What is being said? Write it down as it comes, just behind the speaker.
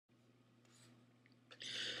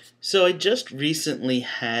So I just recently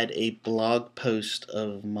had a blog post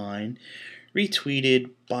of mine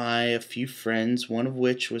retweeted by a few friends, one of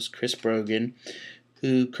which was Chris Brogan,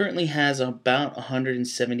 who currently has about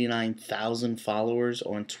 179,000 followers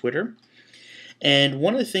on Twitter. And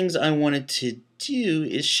one of the things I wanted to do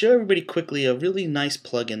is show everybody quickly a really nice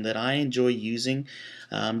plugin that I enjoy using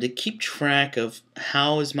to keep track of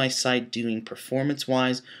how is my site doing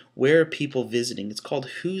performance-wise, where are people visiting. It's called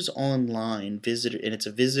Who's Online Visitor, and it's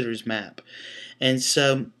a visitor's map. And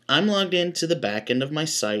so I'm logged into the back end of my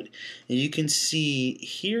site, and you can see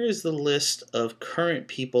here is the list of current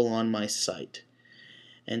people on my site.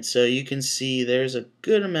 And so you can see there's a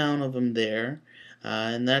good amount of them there,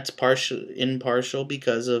 and that's impartial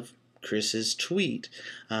because of Chris's tweet.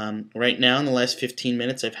 Right now, in the last 15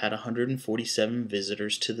 minutes, I've had 147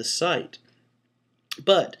 visitors to the site.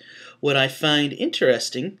 But what I find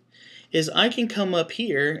interesting is I can come up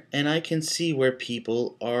here and I can see where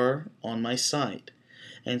people are on my site.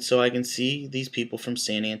 And so I can see these people from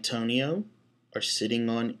San Antonio are sitting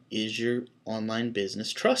on Is Your Online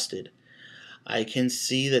Business Trusted? I can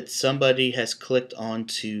see that somebody has clicked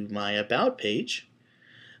onto my About page.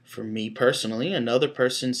 For me personally, another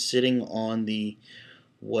person sitting on the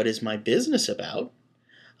What is my business about?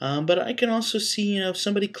 But I can also see, if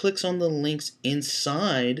somebody clicks on the links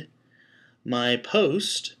inside my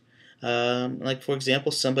post, like for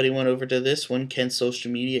example, somebody went over to this one, Can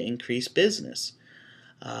Social Media Increase Business?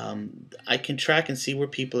 I can track and see where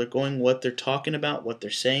people are going, what they're talking about, what they're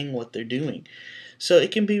saying, what they're doing. So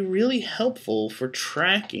it can be really helpful for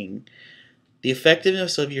tracking the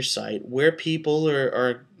effectiveness of your site, where people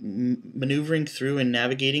are maneuvering through and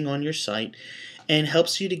navigating on your site, and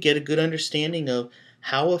helps you to get a good understanding of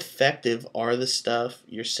how effective are the stuff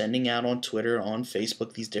you're sending out on Twitter, on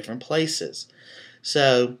Facebook, these different places.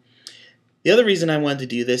 So the other reason I wanted to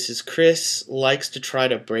do this is Chris likes to try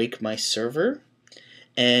to break my server,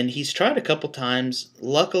 and he's tried a couple times.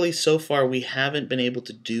 Luckily, so far, we haven't been able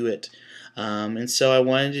to do it. And so I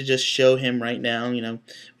wanted to just show him right now,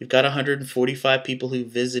 we've got 145 people who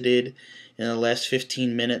visited in the last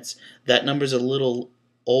 15 minutes. That number's a little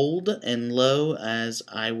old and low as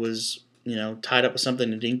I was, tied up with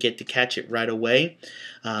something and didn't get to catch it right away.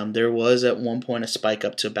 There was at one point a spike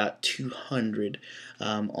up to about 200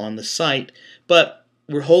 on the site, but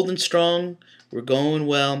we're holding strong, we're going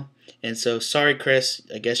well, and so sorry Chris,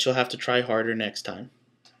 I guess you'll have to try harder next time.